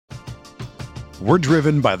We're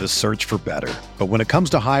driven by the search for better. But when it comes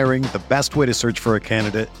to hiring, the best way to search for a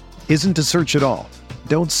candidate isn't to search at all.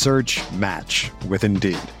 Don't search, match with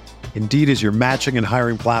Indeed. Indeed is your matching and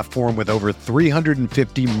hiring platform with over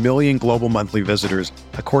 350 million global monthly visitors,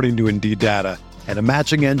 according to Indeed data, and a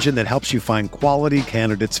matching engine that helps you find quality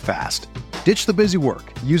candidates fast. Ditch the busy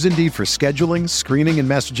work. Use Indeed for scheduling, screening, and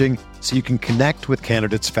messaging so you can connect with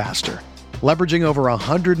candidates faster. Leveraging over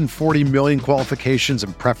 140 million qualifications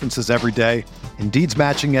and preferences every day, Indeed's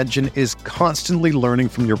matching engine is constantly learning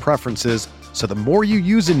from your preferences, so the more you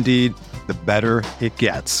use Indeed, the better it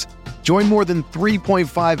gets. Join more than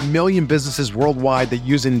 3.5 million businesses worldwide that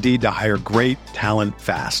use Indeed to hire great talent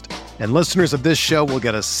fast. And listeners of this show will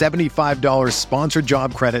get a $75 sponsored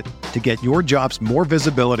job credit to get your jobs more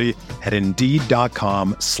visibility at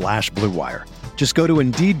Indeed.com/Blue Wire. Just go to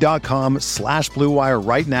Indeed.com/Blue Wire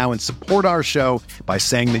right now and support our show by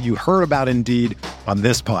saying that you heard about Indeed on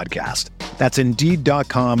this podcast. That's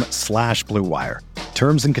Indeed.com/Blue Wire.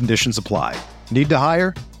 Terms and conditions apply. Need to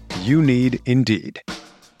hire? You need Indeed.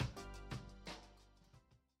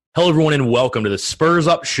 Hello, everyone, and welcome to the Spurs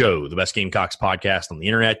Up Show, the best Gamecocks podcast on the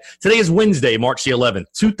internet. Today is Wednesday, March the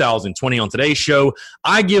 11th, 2020. On today's show,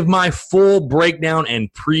 I give my full breakdown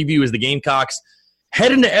and preview as the Gamecocks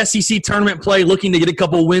head into SEC tournament play, looking to get a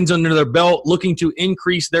couple wins under their belt, looking to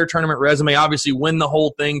increase their tournament resume, obviously win the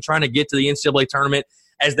whole thing, trying to get to the NCAA tournament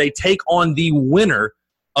as they take on the winner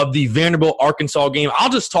of the Vanderbilt-Arkansas game. I'll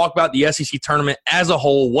just talk about the SEC tournament as a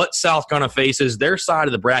whole, what South Carolina faces, their side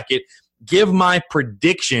of the bracket, give my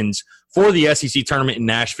predictions for the SEC tournament in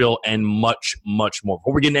Nashville, and much, much more.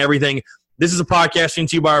 Before we get into everything, this is a podcast sent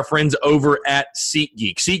to you by our friends over at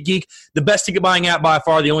SeatGeek. SeatGeek, the best ticket buying app by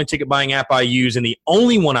far, the only ticket buying app I use, and the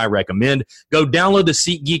only one I recommend. Go download the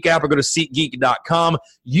SeatGeek app or go to SeatGeek.com.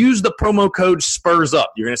 Use the promo code SPURSUP.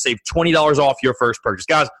 You're going to save $20 off your first purchase.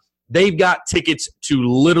 Guys, they've got tickets to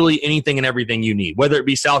literally anything and everything you need, whether it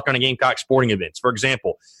be South Carolina Gamecock sporting events. For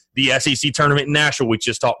example, the SEC tournament in Nashville, which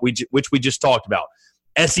we just talked about.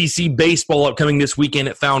 SEC baseball upcoming this weekend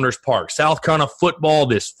at Founders Park. South Carolina football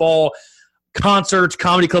this fall. Concerts,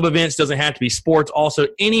 comedy club events, doesn't have to be sports. Also,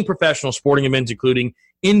 any professional sporting events, including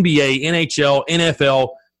NBA, NHL, NFL,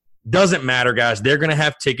 doesn't matter, guys. They're going to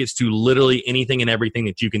have tickets to literally anything and everything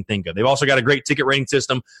that you can think of. They've also got a great ticket rating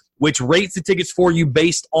system, which rates the tickets for you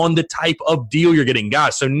based on the type of deal you're getting,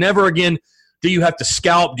 guys. So never again do you have to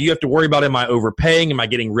scalp? Do you have to worry about, am I overpaying? Am I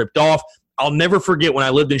getting ripped off? I'll never forget when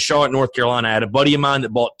I lived in Charlotte, North Carolina, I had a buddy of mine that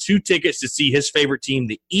bought 2 tickets to see his favorite team,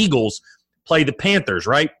 the Eagles, play the Panthers,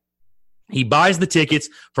 right? He buys the tickets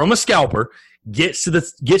from a scalper, gets to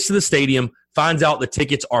the stadium, finds out the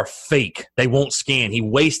tickets are fake. They won't scan. He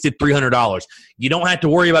wasted $300. You don't have to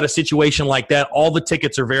worry about a situation like that. All the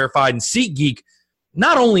tickets are verified. And SeatGeek,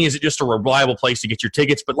 not only is it just a reliable place to get your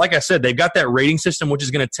tickets, but like I said, they've got that rating system, which is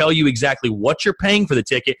going to tell you exactly what you're paying for the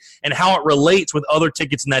ticket and how it relates with other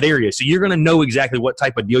tickets in that area. So you're going to know exactly what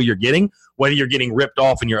type of deal you're getting, whether you're getting ripped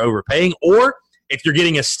off and you're overpaying, or if you're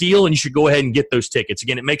getting a steal, and you should go ahead and get those tickets.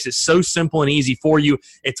 Again, it makes it so simple and easy for you.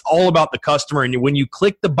 It's all about the customer, and when you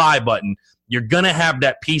click the buy button, you're going to have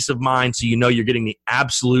that peace of mind so you know you're getting the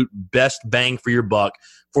absolute best bang for your buck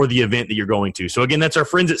for the event that you're going to. So, again, that's our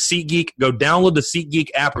friends at SeatGeek. Go download the SeatGeek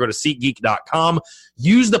app or go to SeatGeek.com.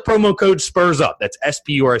 Use the promo code SPURSUP, that's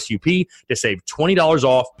SPURSUP, to save $20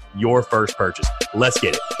 off your first purchase. Let's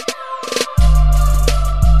get it.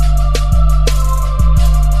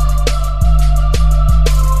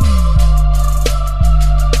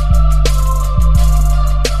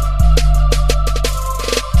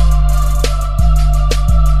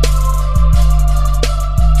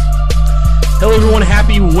 Hello, everyone.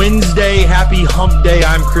 Happy Wednesday. Happy hump day.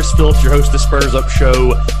 I'm Chris Phillips, your host of the Spurs Up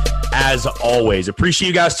Show, as always. Appreciate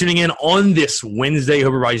you guys tuning in on this Wednesday. Hope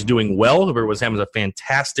everybody's doing well. Hope everyone's having a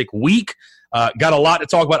fantastic week. Got a lot to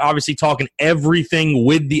talk about, obviously talking everything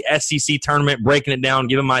with the SEC tournament, breaking it down,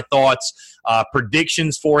 giving my thoughts,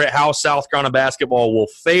 predictions for it, how South Carolina basketball will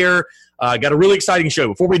fare. Got a really exciting show.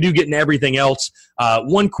 Before we do get into everything else,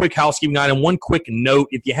 one quick housekeeping item, one quick note.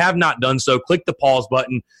 If you have not done so, click the pause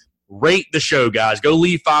button. Rate the show, guys. Go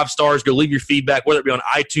leave 5 stars. Go leave your feedback, whether it be on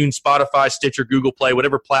iTunes, Spotify, Stitcher, Google Play,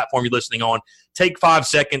 whatever platform you're listening on. Take 5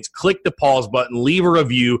 seconds, click the pause button, leave a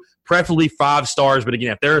review, preferably 5 stars. But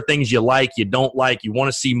again, if there are things you like, you don't like, you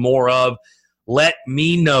want to see more of, let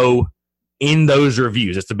me know in those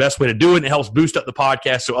reviews. It's the best way to do it, and it helps boost up the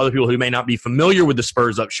podcast so other people who may not be familiar with the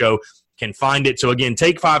Spurs Up Show can find it. So again,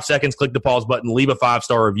 take 5 seconds, click the pause button, leave a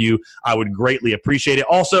 5-star review. I would greatly appreciate it.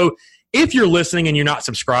 Also, if you're listening and you're not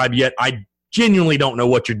subscribed yet, I genuinely don't know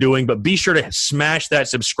what you're doing, but be sure to smash that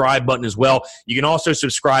subscribe button as well. You can also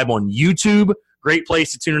subscribe on YouTube Great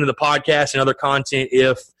place to tune into the podcast and other content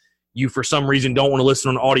if you, for some reason, don't want to listen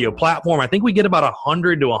on an audio platform. I think we get about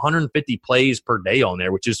 100 to 150 plays per day on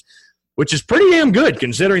there, which is pretty damn good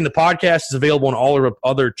considering the podcast is available on all of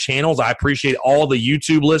other channels. I appreciate all the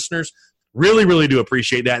YouTube listeners. Really, really do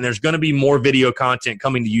appreciate that. And there's going to be more video content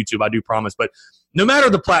coming to YouTube, I do promise. But no matter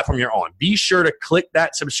the platform you're on, be sure to click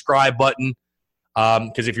that subscribe button.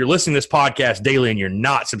 Because if you're listening to this podcast daily and you're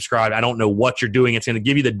not subscribed, I don't know what you're doing. It's going to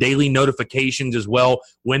give you the daily notifications as well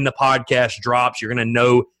when the podcast drops. You're going to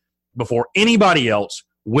know before anybody else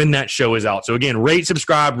when that show is out. So again, rate,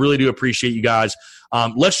 subscribe. Really do appreciate you guys.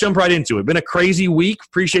 Let's jump right into it. Been a crazy week.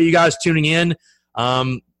 Appreciate you guys tuning in.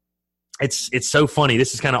 It's so funny.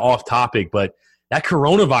 This is kind of off topic, but that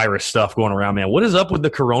coronavirus stuff going around, man. What is up with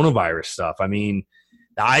the coronavirus stuff? I mean,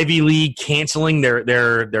 the Ivy League canceling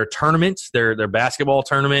their tournaments, their basketball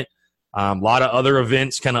tournament. A lot of other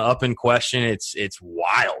events kind of up in question. It's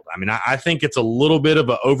wild. I mean, I think it's a little bit of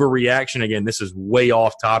an overreaction. Again, this is way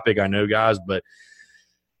off topic, I know, guys, but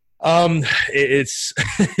it's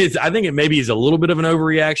I think it maybe is a little bit of an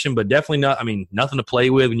overreaction, but definitely not. I mean, nothing to play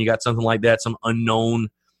with when you got something like that, some unknown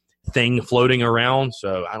thing floating around.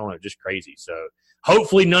 So I don't know, just crazy. So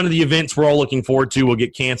hopefully none of the events we're all looking forward to will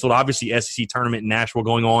get canceled. Obviously, SEC tournament in Nashville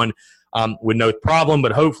going on with no problem,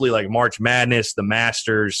 but hopefully like March Madness, the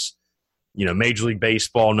Masters, Major League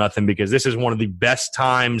Baseball, nothing, because this is one of the best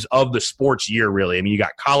times of the sports year, really. I mean, you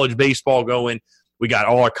got college baseball going. We got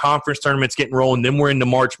all our conference tournaments getting rolling. Then we're into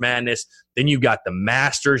March Madness. Then you've got the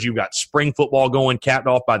Masters. You've got spring football going, capped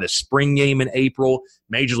off by the spring game in April.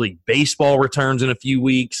 Major League Baseball returns in a few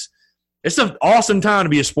weeks. It's an awesome time to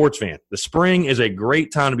be a sports fan. The spring is a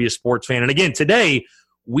great time to be a sports fan. And again, today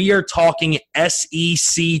we are talking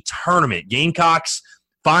SEC tournament. Gamecocks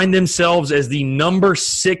find themselves as the number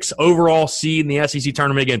 6 overall seed in the SEC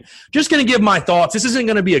tournament. Again, just going to give my thoughts. This isn't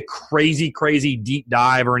going to be a crazy, crazy deep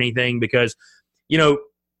dive or anything because,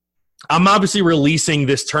 I'm obviously releasing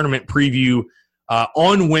this tournament preview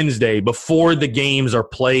on Wednesday before the games are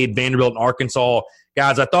played, Vanderbilt and Arkansas.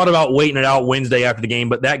 Guys, I thought about waiting it out Wednesday after the game,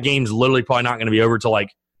 but that game's literally probably not going to be over till like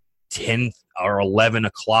 10 or 11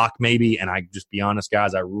 o'clock maybe. And I just be honest,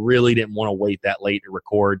 guys, I really didn't want to wait that late to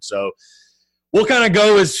record. So we'll kind of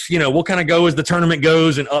go as the tournament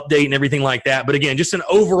goes and update and everything like that. But again, just an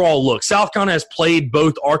overall look. South Carolina has played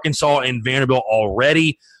both Arkansas and Vanderbilt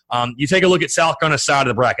already. You take a look at South Carolina's side of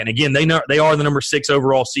the bracket. And again, they are the number 6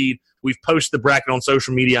 overall seed. We've posted the bracket on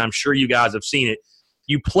social media. I'm sure you guys have seen it.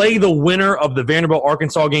 You play the winner of the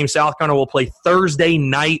Vanderbilt-Arkansas game. South Carolina will play Thursday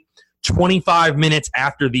night, 25 minutes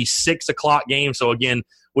after the 6 o'clock game. So, again,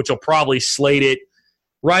 which will probably slate it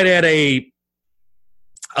right at a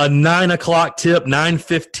 9 o'clock tip,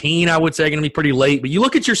 9:15, I would say, going to be pretty late. But you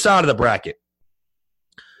look at your side of the bracket.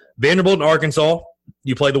 Vanderbilt and Arkansas,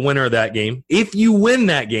 you play the winner of that game. If you win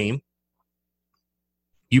that game,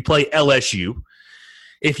 you play LSU.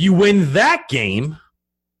 If you win that game,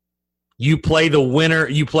 you play the winner.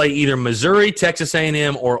 You play either Missouri, Texas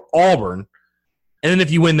A&M, or Auburn. And then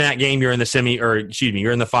if you win that game, you're in the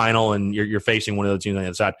you're in the final, and you're facing one of those teams on the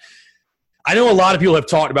other side. I know a lot of people have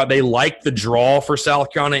talked about they like the draw for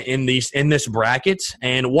South Carolina in this bracket.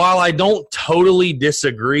 And while I don't totally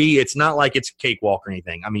disagree, it's not like it's a cakewalk or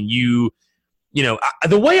anything. I mean,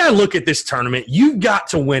 the way I look at this tournament, you've got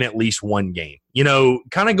to win at least one game.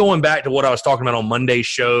 Kind of going back to what I was talking about on Monday's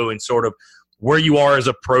show and sort of where you are as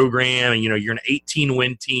a program, and, you're an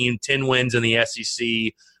 18-win team, 10 wins in the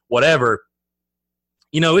SEC, whatever.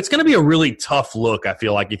 It's going to be a really tough look, I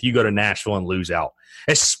feel like, if you go to Nashville and lose out,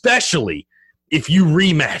 especially if you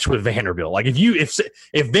rematch with Vanderbilt. Like, if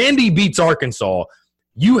Vandy beats Arkansas,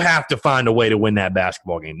 you have to find a way to win that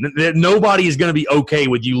basketball game. Nobody is going to be okay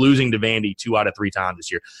with you losing to Vandy 2 out of 3 times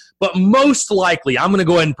this year. But most likely, I'm going to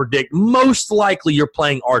go ahead and predict, most likely you're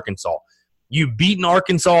playing Arkansas. You've beaten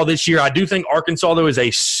Arkansas this year. I do think Arkansas, though, is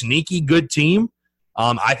a sneaky good team.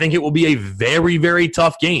 I think it will be a very, very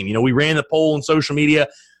tough game. We ran the poll on social media.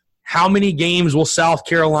 How many games will South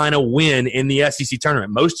Carolina win in the SEC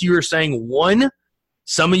tournament? Most of you are saying 1.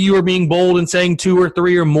 Some of you are being bold and saying 2 or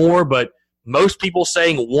 3 or more, but most people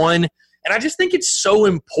saying 1. And I just think it's so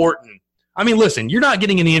important. I mean, listen, you're not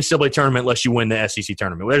getting in the NCAA tournament unless you win the SEC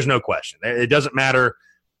tournament. There's no question. It doesn't matter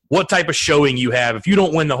what type of showing you have. If you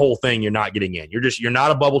don't win the whole thing, you're not getting in. You're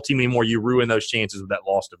not a bubble team anymore. You ruin those chances with that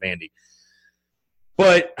loss to Vandy.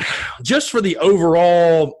 But just for the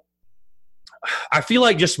overall, I feel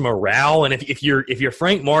like just morale, and if you're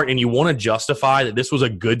Frank Martin and you want to justify that this was a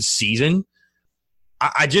good season,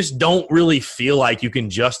 I just don't really feel like you can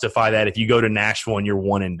justify that if you go to Nashville and you're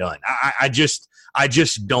one and done. I just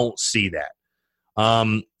don't see that.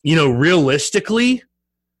 Realistically,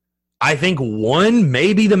 I think one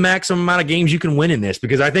may be the maximum amount of games you can win in this,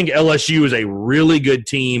 because I think LSU is a really good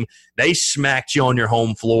team. They smacked you on your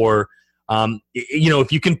home floor.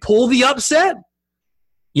 If you can pull the upset,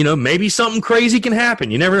 maybe something crazy can happen.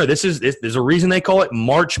 You never know. There's a reason they call it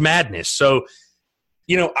March Madness. So,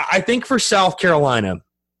 I think for South Carolina,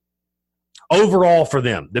 overall for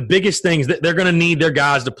them, the biggest things that they're going to need their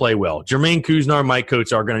guys to play well. Jermaine Kuznar, Mike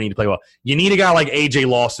Coates are going to need to play well. You need a guy like A.J.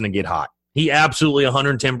 Lawson to get hot. He absolutely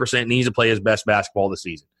 110% needs to play his best basketball this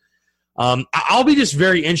season. I'll be just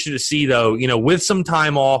very interested to see, though, with some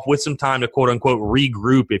time off, with some time to quote-unquote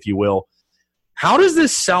regroup, if you will, how does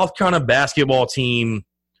this South Carolina basketball team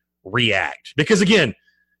react? Because, again,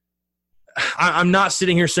 I'm not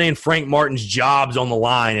sitting here saying Frank Martin's job's on the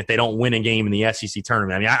line if they don't win a game in the SEC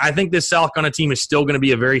tournament. I mean, I think this South Carolina team is still going to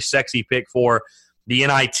be a very sexy pick for the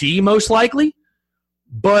NIT, most likely.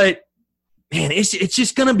 But, man, it's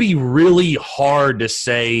just going to be really hard to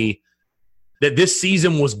say that this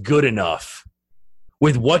season was good enough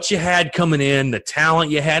with what you had coming in, the talent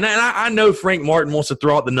you had. And I know Frank Martin wants to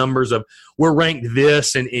throw out the numbers of we're ranked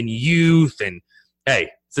this and in youth. And, hey,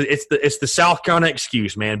 so it's the South Carolina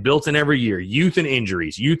excuse, man, built in every year. Youth and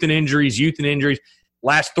injuries.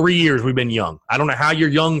 Last 3 years we've been young. I don't know how you're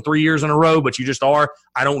young 3 years in a row, but you just are.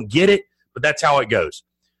 I don't get it, but that's how it goes.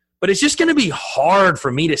 But it's just going to be hard for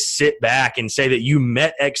me to sit back and say that you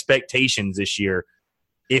met expectations this year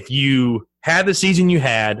if you had the season you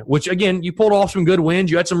had, which, again, you pulled off some good wins.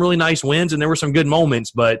 You had some really nice wins, and there were some good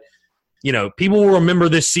moments. But, people will remember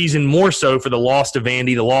this season more so for the loss to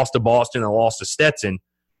Vandy, the loss to Boston, the loss to Stetson.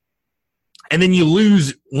 And then you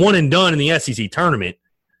lose one and done in the SEC tournament.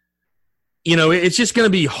 It's just going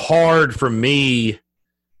to be hard for me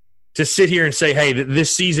to sit here and say, hey,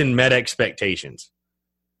 this season met expectations.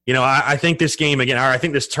 I think this game, again, I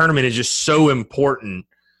think this tournament is just so important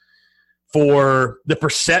for the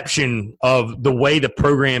perception of the way the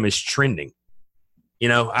program is trending.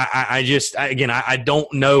 I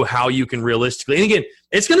don't know how you can realistically – and again,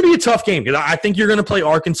 it's going to be a tough game because I think you're going to play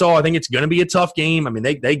Arkansas. I think it's going to be a tough game. I mean,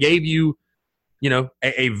 they gave you – they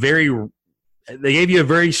gave you a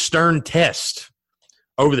very stern test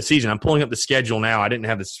over the season. I'm pulling up the schedule now. I didn't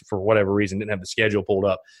have this for whatever reason. Didn't have the schedule pulled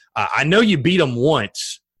up. I know you beat them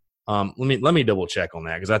once. Let me double check on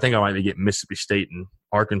that because I think I might be getting Mississippi State and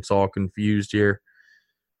Arkansas confused here.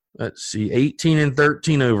 Let's see,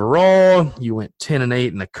 18-13 overall. You went 10-8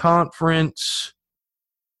 in the conference,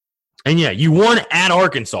 and yeah, you won at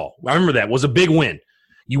Arkansas. I remember that was a big win.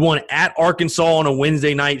 You won at Arkansas on a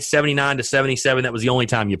Wednesday night, 79-77. That was the only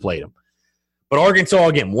time you played them. But Arkansas,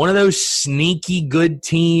 again, one of those sneaky good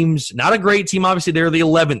teams. Not a great team. Obviously, they're the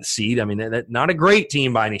 11th seed. I mean, they're not a great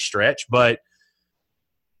team by any stretch. But,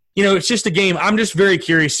 it's just a game. I'm just very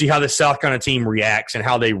curious to see how the South Carolina team reacts and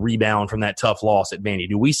how they rebound from that tough loss at Vandy.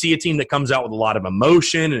 Do we see a team that comes out with a lot of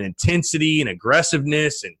emotion and intensity and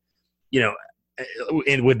aggressiveness and,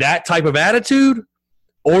 and with that type of attitude?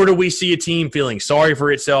 Or do we see a team feeling sorry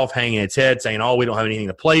for itself, hanging its head, saying, oh, we don't have anything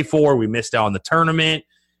to play for, we missed out on the tournament,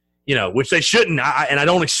 which they shouldn't, and I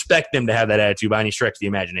don't expect them to have that attitude by any stretch of the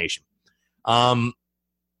imagination.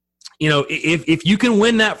 If you can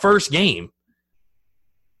win that first game,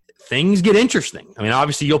 things get interesting. I mean,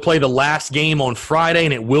 obviously you'll play the last game on Friday,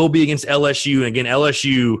 and it will be against LSU. And, again,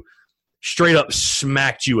 LSU straight up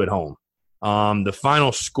smacked you at home. The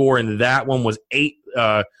final score in that one was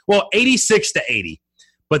 86-80.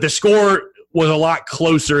 But the score was a lot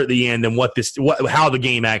closer at the end than how the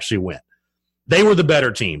game actually went. They were the better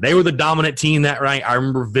team. They were the dominant team that night. I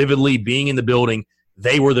remember vividly being in the building.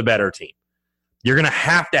 They were the better team. You're going to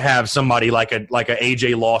have somebody like a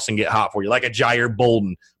A.J. Lawson get hot for you, like a Jair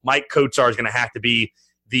Bolden. Mike Kotsar is going to have to be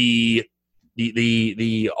the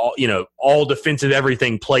all defensive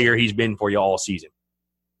everything player he's been for you all season.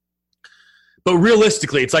 But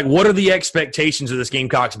realistically, it's like, what are the expectations of this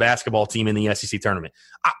Gamecocks basketball team in the SEC tournament?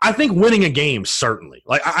 I think winning a game, certainly.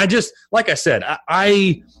 Like I just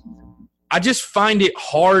find it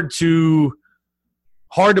hard to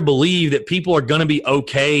believe that people are going to be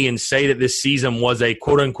okay and say that this season was a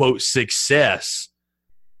quote-unquote success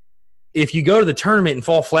if you go to the tournament and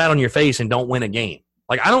fall flat on your face and don't win a game.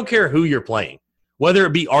 Like, I don't care who you're playing, whether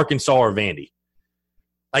it be Arkansas or Vandy.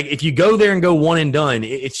 Like, if you go there and go one and done,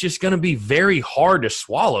 it's just going to be very hard to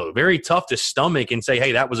swallow, very tough to stomach and say,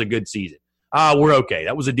 hey, that was a good season. We're okay.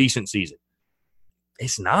 That was a decent season.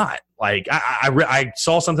 It's not. Like, I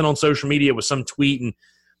saw something on social media with some tweet, and,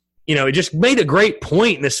 it just made a great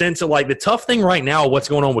point in the sense of, like, the tough thing right now, what's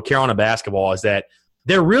going on with Carolina basketball is that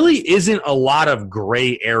there really isn't a lot of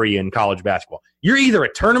gray area in college basketball. You're either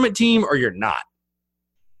a tournament team or you're not.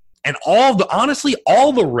 And honestly,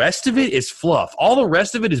 all the rest of it is fluff. All the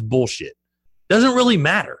rest of it is bullshit. Doesn't really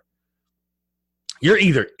matter. You're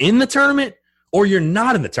either in the tournament or you're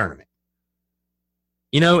not in the tournament.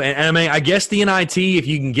 And I mean, I guess the NIT, if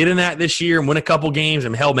you can get in that this year and win a couple games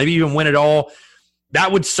and hell, maybe even win it all,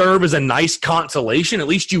 that would serve as a nice consolation. At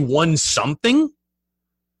least you won something.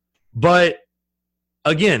 But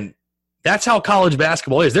again, that's how college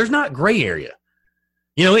basketball is. There's not gray area.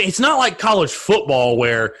 It's not like college football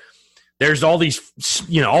where there's all these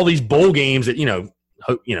bowl games that,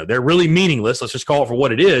 they're really meaningless. Let's just call it for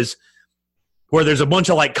what it is, where there's a bunch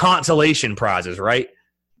of like consolation prizes, right?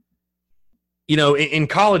 In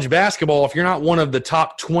college basketball, if you're not one of the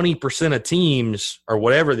top 20% of teams or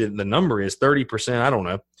whatever the number is, 30%, I don't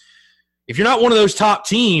know. If you're not one of those top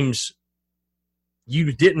teams,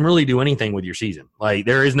 you didn't really do anything with your season. Like,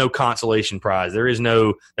 there is no consolation prize. There's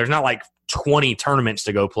not like 20 tournaments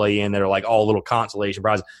to go play in that are like all little consolation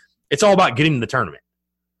prizes. It's all about getting to the tournament.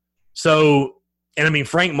 So, and I mean,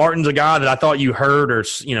 Frank Martin's a guy that I thought you heard, or,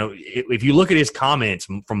 if you look at his comments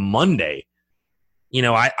from Monday,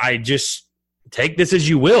 I just take this as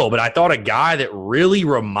you will, but I thought a guy that really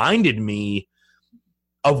reminded me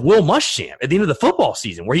of Will Muschamp at the end of the football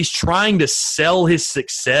season, where he's trying to sell his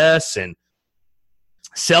success and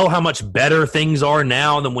sell how much better things are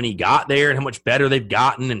now than when he got there and how much better they've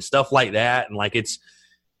gotten and stuff like that. And like,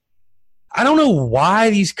 I don't know why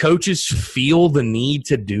these coaches feel the need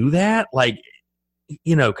to do that. Like,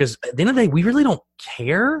 because at the end of the day, we really don't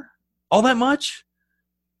care all that much.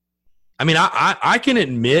 I mean, I can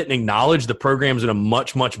admit and acknowledge the program's in a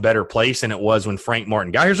much, much better place than it was when Frank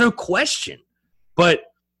Martin got here. There's no question. But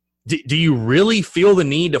do you really feel the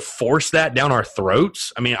need to force that down our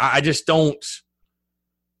throats? I mean, I just don't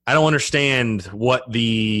 – I don't understand what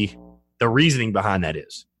the reasoning behind that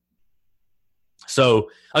is.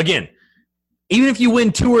 So, again, even if you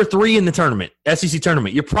win 2 or 3 in the tournament, SEC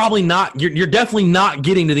tournament, you're probably not – you're definitely not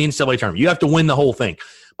getting to the NCAA tournament. You have to win the whole thing.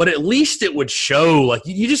 But at least it would show, like,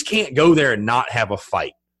 you just can't go there and not have a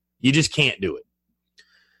fight. You just can't do it.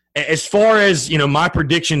 As far as, my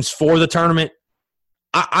predictions for the tournament,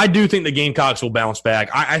 I do think the Gamecocks will bounce back.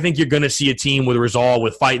 I think you're going to see a team with resolve,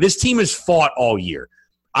 with fight. This team has fought all year.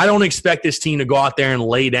 I don't expect this team to go out there and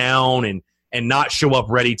lay down and not show up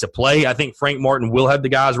ready to play. I think Frank Martin will have the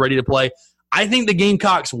guys ready to play. I think the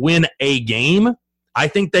Gamecocks win a game. I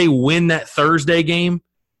think they win that Thursday game.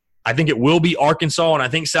 I think it will be Arkansas, and I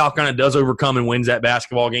think South Carolina does overcome and wins that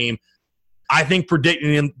basketball game. I think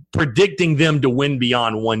predicting them to win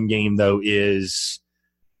beyond one game, though, is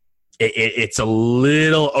it's a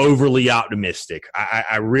little overly optimistic.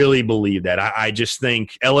 I really believe that. I just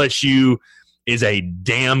think LSU is a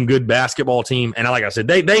damn good basketball team, and like I said,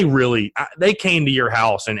 they came to your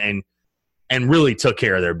house and really took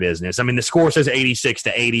care of their business. I mean, the score says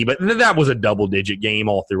 86-80, but that was a double-digit game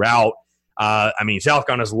all throughout. I mean, South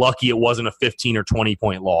Carolina's lucky it wasn't a 15 or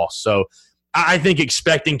 20-point loss. So I think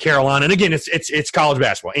expecting Carolina, and again, it's college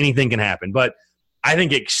basketball. Anything can happen. But I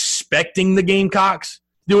think expecting the Gamecocks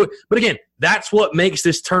to do it. But again, that's what makes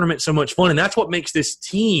this tournament so much fun, and that's what makes this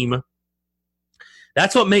team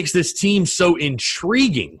so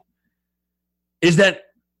intriguing, is that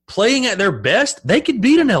playing at their best, they could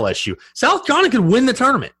beat an LSU. South Carolina could win the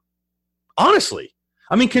tournament, honestly.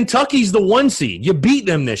 I mean, Kentucky's the 1 seed. You beat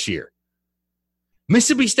them this year.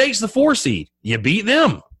 Mississippi State's the 4 seed. You beat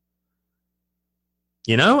them.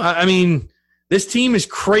 I mean, this team is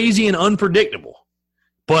crazy and unpredictable.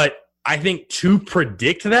 But I think to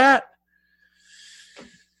predict that,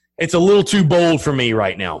 it's a little too bold for me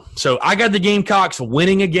right now. So I got the Gamecocks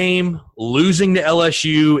winning a game, losing to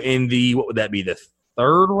LSU in the, what would that be, the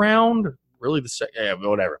 3rd round? Really, the second? Yeah,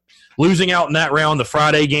 whatever. Losing out in that round, the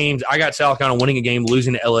Friday games. I got South Carolina winning a game,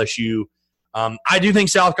 losing to LSU. I do think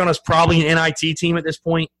South Carolina's probably an NIT team at this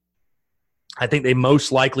point. I think they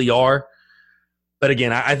most likely are. But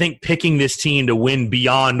again, I think picking this team to win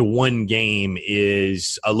beyond one game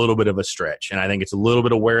is a little bit of a stretch. And I think it's a little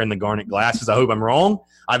bit of wearing the garnet glasses. I hope I'm wrong.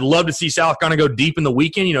 I'd love to see South Carolina go deep in the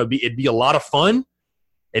weekend. It'd be a lot of fun.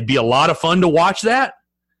 It'd be a lot of fun to watch that.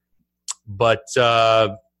 But,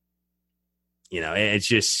 it's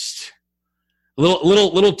just a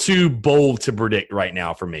little too bold to predict right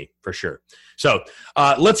now for me, for sure. So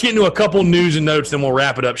let's get into a couple news and notes, then we'll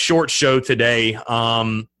wrap it up. Short show today.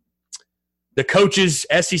 The coaches,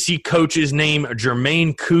 SEC coaches, name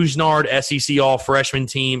Jermaine Couisnard, SEC All-Freshman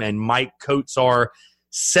team, and Mike Kotsar,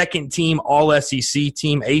 second-team All-SEC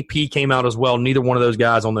team. AP came out as well. Neither one of those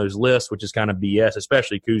guys on those lists, which is kind of BS,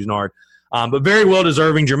 especially Couisnard. But very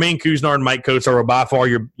well-deserving. Jermaine Couisnard and Mike Kotsar are by far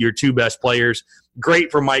your 2 best players.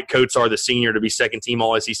 Great for Mike Kotsar, the senior, to be second-team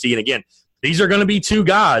All-SEC. And again, These are going to be two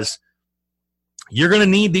guys. You're going to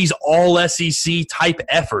need these all SEC type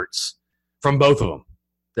efforts from both of them.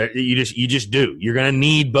 You just do. You're going to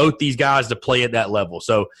need both these guys to play at that level.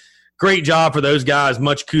 So great job for those guys.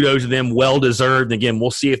 Much kudos to them. Well deserved. Again,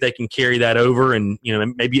 we'll see if they can carry that over, and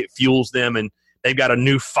maybe it fuels them and they've got a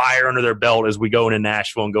new fire under their belt as we go into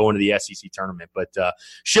Nashville and go into the SEC tournament. But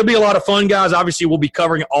should be a lot of fun, guys. Obviously, we'll be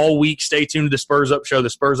covering all week. Stay tuned to the Spurs Up Show,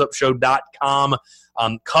 thespursupshow.com,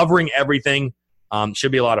 covering everything.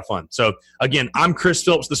 Should be a lot of fun. So, again, I'm Chris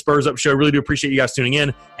Phillips, the Spurs Up Show. Really do appreciate you guys tuning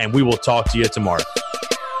in, and we will talk to you tomorrow.